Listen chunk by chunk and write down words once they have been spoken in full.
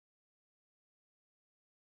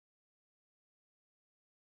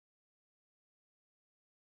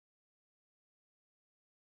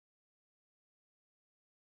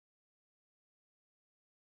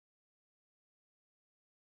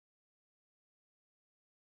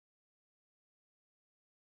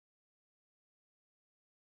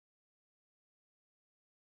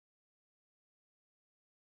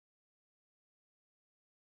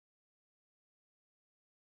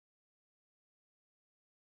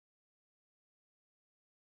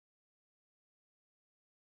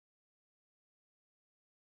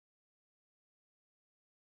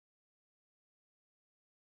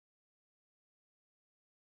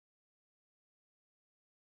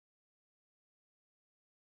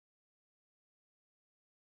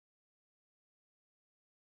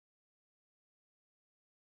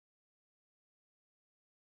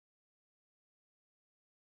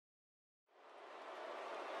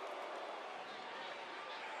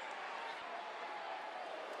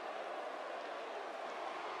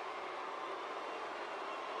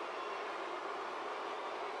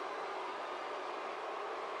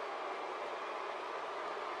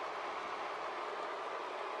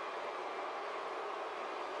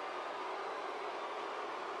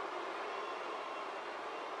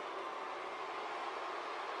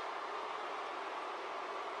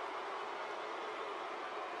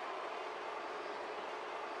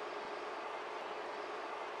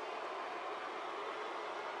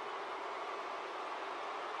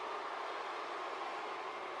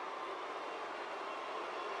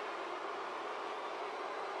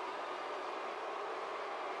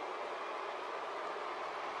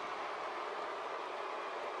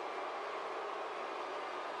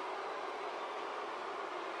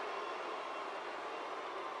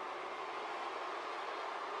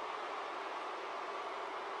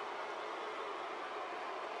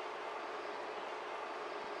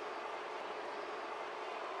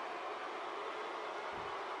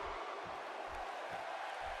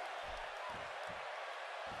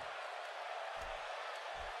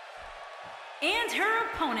And her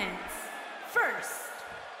opponents, first,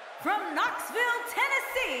 from Knoxville,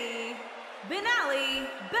 Tennessee, Belair.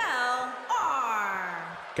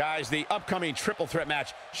 Guys, the upcoming triple threat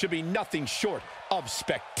match should be nothing short of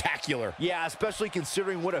spectacular. Yeah, especially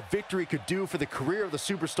considering what a victory could do for the career of the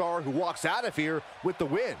superstar who walks out of here with the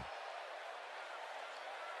win.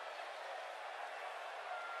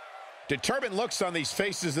 Determined looks on these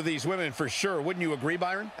faces of these women for sure. Wouldn't you agree,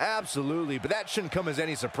 Byron? Absolutely, but that shouldn't come as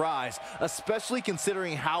any surprise, especially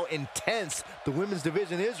considering how intense the women's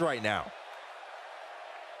division is right now.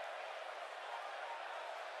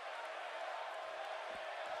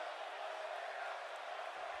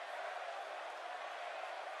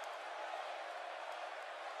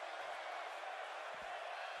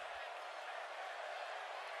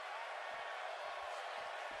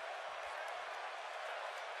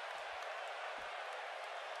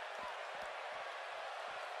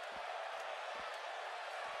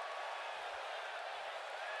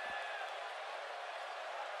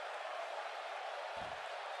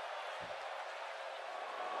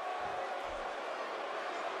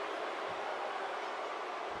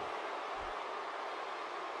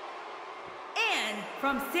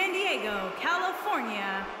 From San Diego,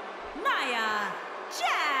 California, Nia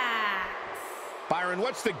Jax. Byron,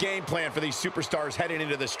 what's the game plan for these superstars heading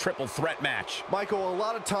into this triple threat match? Michael, a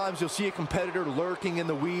lot of times you'll see a competitor lurking in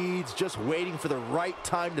the weeds, just waiting for the right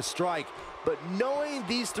time to strike. But knowing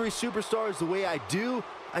these three superstars the way I do,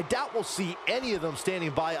 I doubt we'll see any of them standing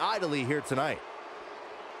by idly here tonight.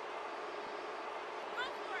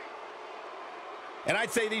 And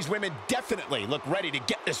I'd say these women definitely look ready to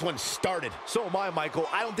get this one started. So am I, Michael.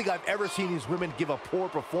 I don't think I've ever seen these women give a poor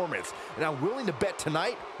performance, and I'm willing to bet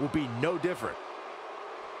tonight will be no different.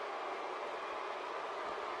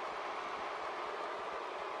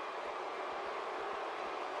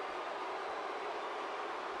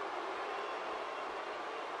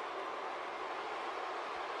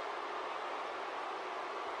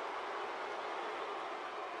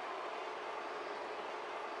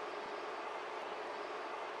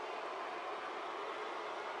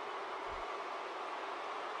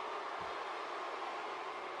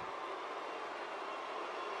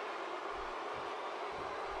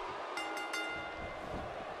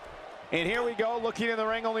 And here we go, looking in the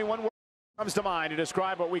ring, only one word comes to mind to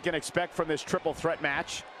describe what we can expect from this triple threat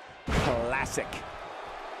match. Classic.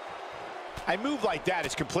 A move like that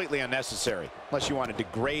is completely unnecessary, unless you want to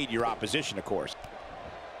degrade your opposition, of course.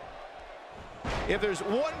 If there's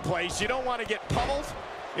one place you don't want to get pummeled,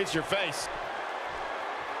 it's your face.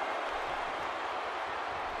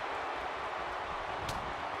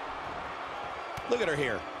 Look at her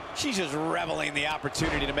here. She's just reveling in the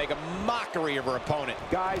opportunity to make a mockery of her opponent.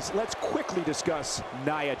 Guys, let's quickly discuss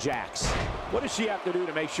Nia Jax. What does she have to do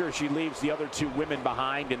to make sure she leaves the other two women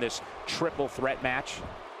behind in this triple threat match?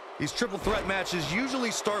 These triple threat matches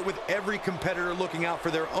usually start with every competitor looking out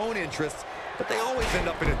for their own interests, but they always end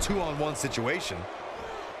up in a two-on-one situation.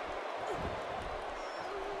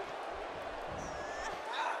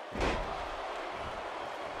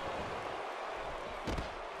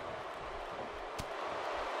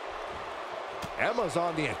 Emma's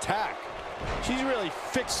on the attack. She's really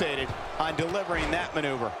fixated on delivering that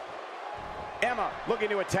maneuver. Emma looking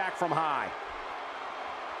to attack from high.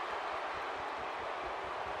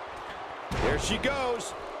 There she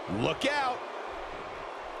goes. Look out.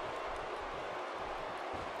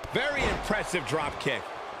 Very impressive drop kick.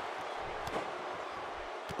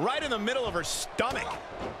 Right in the middle of her stomach.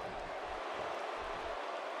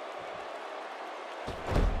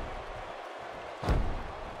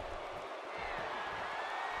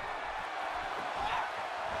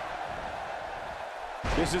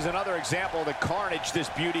 This is another example of the carnage this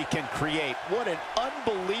beauty can create. What an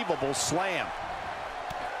unbelievable slam.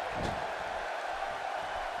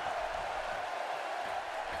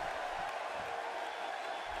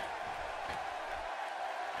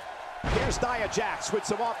 Here's Nia Jax with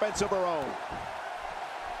some offense of her own.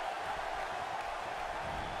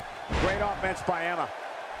 Great offense by Emma.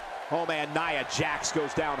 Oh man, Nia Jax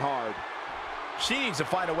goes down hard. She needs to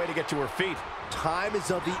find a way to get to her feet. Time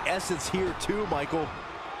is of the essence here too, Michael.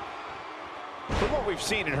 From what we've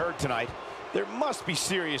seen and heard tonight, there must be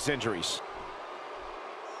serious injuries.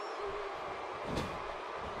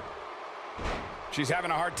 She's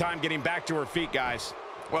having a hard time getting back to her feet, guys.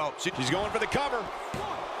 Well, she's going for the cover.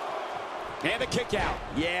 And the kick out.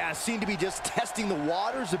 Yeah, seemed to be just testing the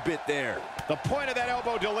waters a bit there. The point of that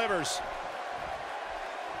elbow delivers.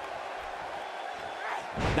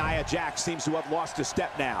 Nia Jax seems to have lost a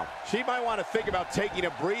step now. She might want to think about taking a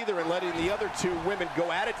breather and letting the other two women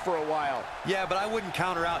go at it for a while. Yeah, but I wouldn't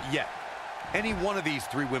count her out yet. Any one of these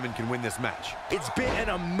three women can win this match. It's been an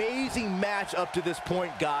amazing match up to this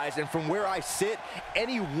point, guys, and from where I sit,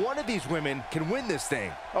 any one of these women can win this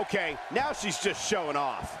thing. Okay, now she's just showing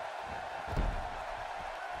off.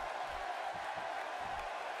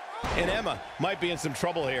 And Emma might be in some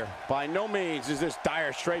trouble here. By no means is this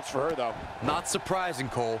dire straits for her, though. Not surprising,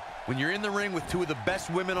 Cole. When you're in the ring with two of the best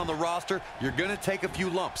women on the roster, you're going to take a few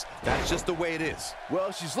lumps. That's just the way it is.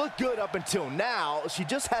 Well, she's looked good up until now. She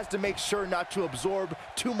just has to make sure not to absorb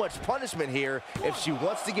too much punishment here if she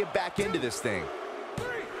wants to get back into this thing.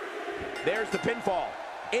 There's the pinfall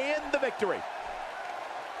and the victory.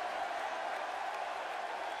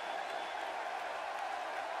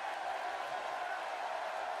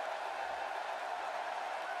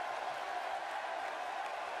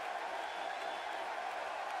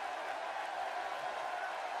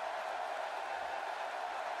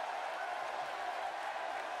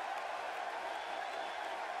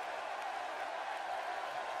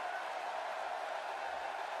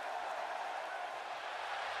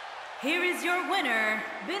 Here is your winner,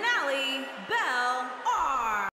 Belair.